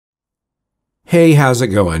Hey, how's it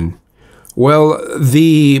going? Well,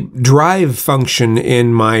 the drive function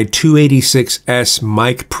in my 286S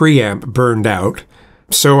mic preamp burned out,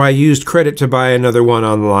 so I used credit to buy another one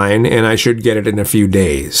online, and I should get it in a few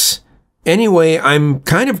days. Anyway, I'm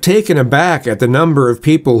kind of taken aback at the number of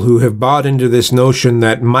people who have bought into this notion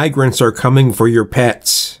that migrants are coming for your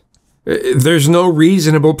pets. There's no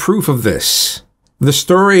reasonable proof of this. The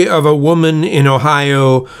story of a woman in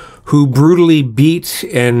Ohio who brutally beat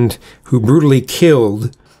and who brutally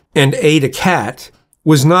killed and ate a cat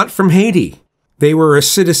was not from Haiti. They were a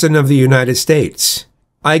citizen of the United States.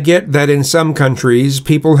 I get that in some countries,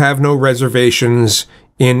 people have no reservations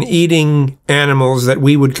in eating animals that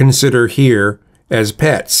we would consider here as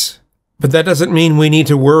pets. But that doesn't mean we need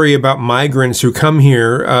to worry about migrants who come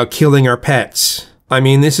here killing our pets. I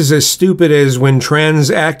mean, this is as stupid as when trans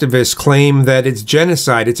activists claim that it's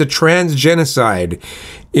genocide. It's a trans genocide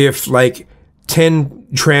if, like, 10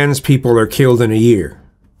 trans people are killed in a year.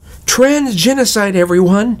 Trans genocide,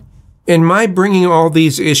 everyone! And my bringing all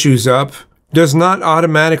these issues up does not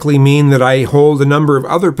automatically mean that I hold a number of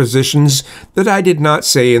other positions that I did not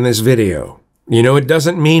say in this video. You know, it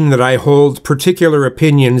doesn't mean that I hold particular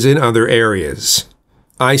opinions in other areas.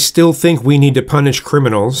 I still think we need to punish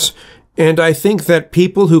criminals, and I think that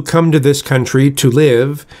people who come to this country to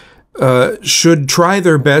live should try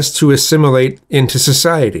their best to assimilate into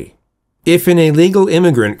society. If an illegal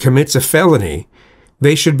immigrant commits a felony,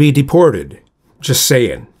 they should be deported. Just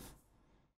saying.